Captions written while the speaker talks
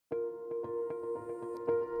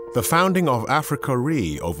The founding of Africa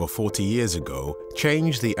Re over 40 years ago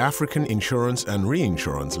changed the African insurance and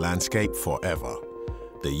reinsurance landscape forever.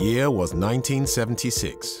 The year was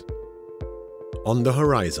 1976. On the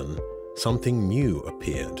horizon, something new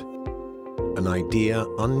appeared. An idea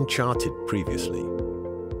uncharted previously.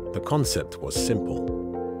 The concept was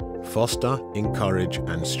simple: foster, encourage,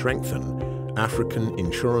 and strengthen African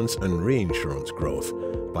insurance and reinsurance growth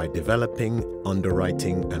by developing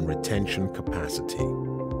underwriting and retention capacity.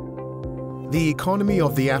 The economy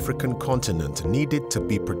of the African continent needed to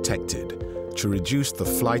be protected to reduce the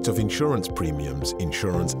flight of insurance premiums,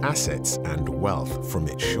 insurance assets, and wealth from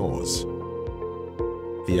its shores.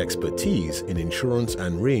 The expertise in insurance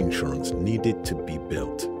and reinsurance needed to be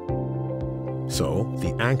built. So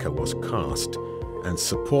the anchor was cast, and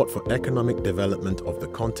support for economic development of the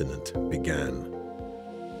continent began.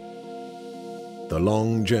 The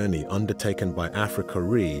long journey undertaken by Africa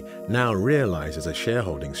Re now realizes a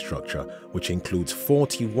shareholding structure which includes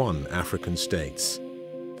 41 African states,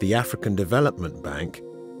 the African Development Bank,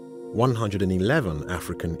 111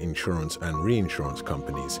 African insurance and reinsurance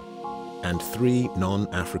companies, and 3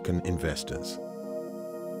 non-African investors.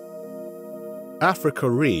 Africa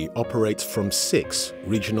Re operates from 6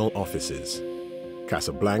 regional offices: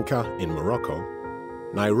 Casablanca in Morocco,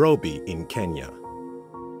 Nairobi in Kenya,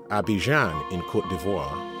 Abidjan in Côte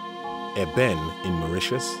d'Ivoire, Eben in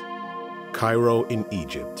Mauritius, Cairo in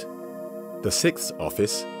Egypt. The 6th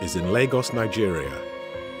office is in Lagos, Nigeria,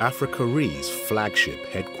 Africa Re's flagship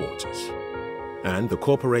headquarters. And the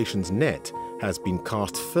corporation's net has been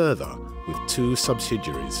cast further with 2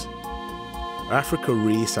 subsidiaries: Africa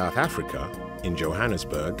Re South Africa in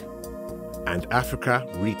Johannesburg and Africa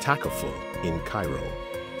Re Takaful in Cairo.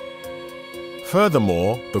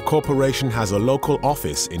 Furthermore, the corporation has a local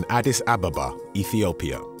office in Addis Ababa,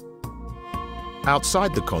 Ethiopia.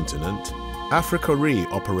 Outside the continent, Africa Re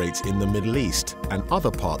operates in the Middle East and other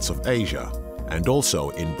parts of Asia, and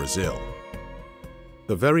also in Brazil.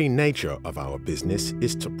 The very nature of our business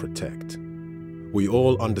is to protect. We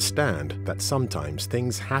all understand that sometimes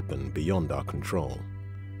things happen beyond our control.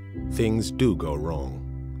 Things do go wrong.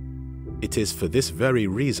 It is for this very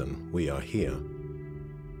reason we are here.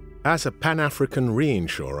 As a Pan-African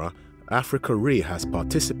reinsurer, Africa Re has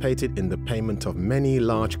participated in the payment of many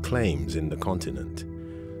large claims in the continent,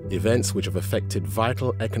 events which have affected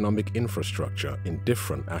vital economic infrastructure in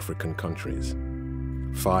different African countries: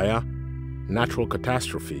 fire, natural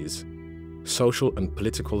catastrophes, social and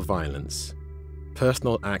political violence,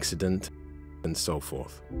 personal accident, and so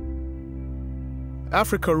forth.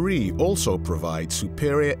 Africa Re also provides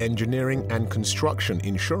superior engineering and construction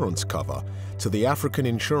insurance cover to the African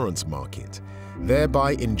insurance market,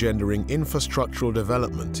 thereby engendering infrastructural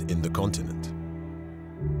development in the continent.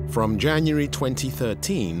 From January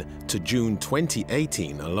 2013 to June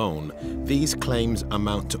 2018 alone, these claims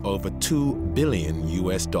amount to over $2 billion.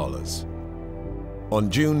 On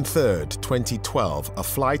June 3, 2012, a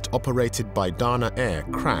flight operated by Dana Air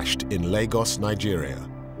crashed in Lagos, Nigeria.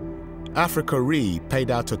 Africa Re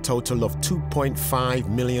paid out a total of $2.5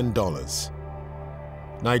 million.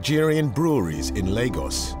 Nigerian breweries in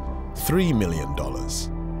Lagos, $3 million.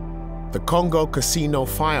 The Congo Casino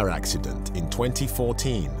fire accident in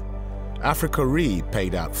 2014, Africa Re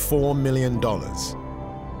paid out $4 million.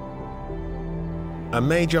 A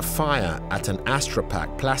major fire at an Astra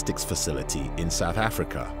Pak plastics facility in South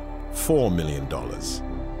Africa, $4 million.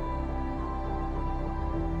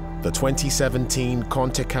 The 2017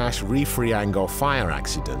 Conte Cash Refriango fire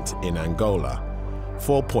accident in Angola,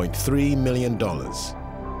 $4.3 million.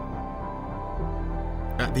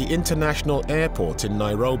 At the international airport in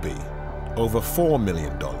Nairobi, over $4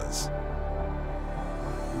 million.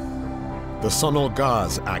 The Sonal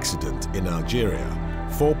Gas accident in Algeria,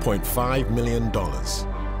 $4.5 million.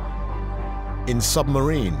 In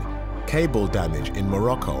submarine cable damage in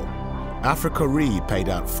Morocco, Africa Re paid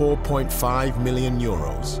out €4.5 million.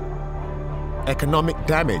 Economic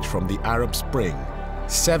damage from the Arab Spring,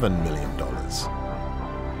 $7 million.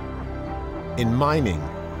 In mining,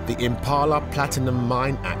 the Impala Platinum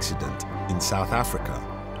Mine accident in South Africa,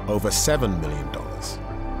 over $7 million.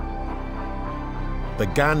 The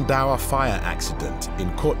Gandawa fire accident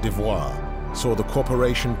in Côte d'Ivoire saw the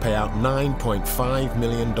corporation pay out $9.5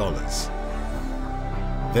 million.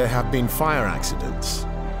 There have been fire accidents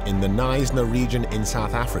in the Knysna region in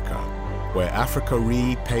South Africa, where Africa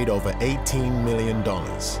Re paid over $18 million.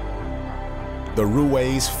 The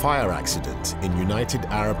Ruwais fire accident in United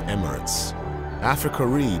Arab Emirates, Africa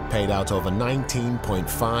Re paid out over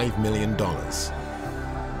 $19.5 million.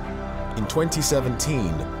 In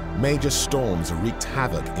 2017, major storms wreaked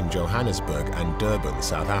havoc in Johannesburg and Durban,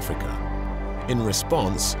 South Africa. In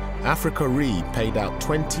response, Africa Re paid out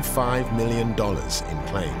 $25 million in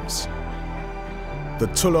claims. The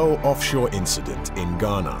Tullow offshore incident in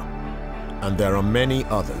Ghana, and there are many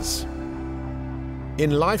others.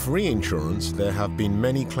 In life reinsurance, there have been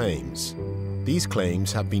many claims. These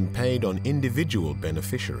claims have been paid on individual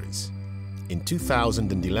beneficiaries. In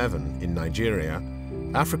 2011, in Nigeria,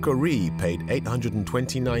 Africa Re paid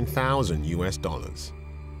 $829,000.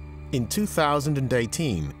 In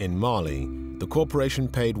 2018, in Mali, the corporation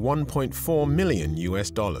paid $1.4 million.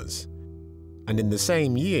 And in the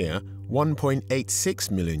same year,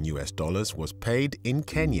 $1.86 million was paid in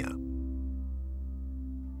Kenya.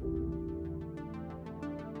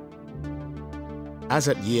 As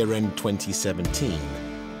at year-end 2017,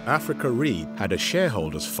 Africa Re had a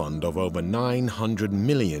shareholders' fund of over $900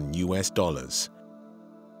 million,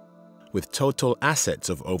 with total assets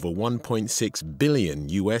of over $1.6 billion,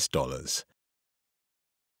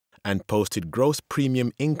 and posted gross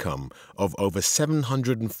premium income of over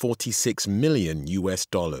 $746 million,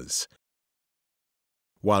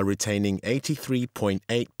 while retaining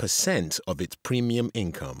 83.8% of its premium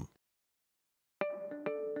income.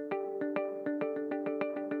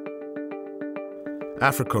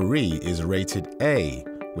 Africa Re is rated A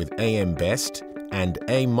with AM Best and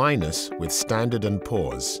A- with Standard &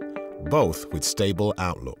 Poor's, both with stable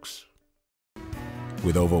outlooks.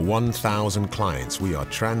 With over 1,000 clients, we are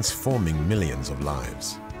transforming millions of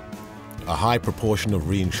lives. A high proportion of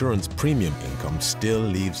reinsurance premium income still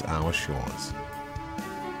leaves our shores.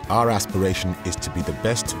 Our aspiration is to be the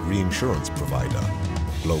best reinsurance provider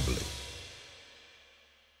globally.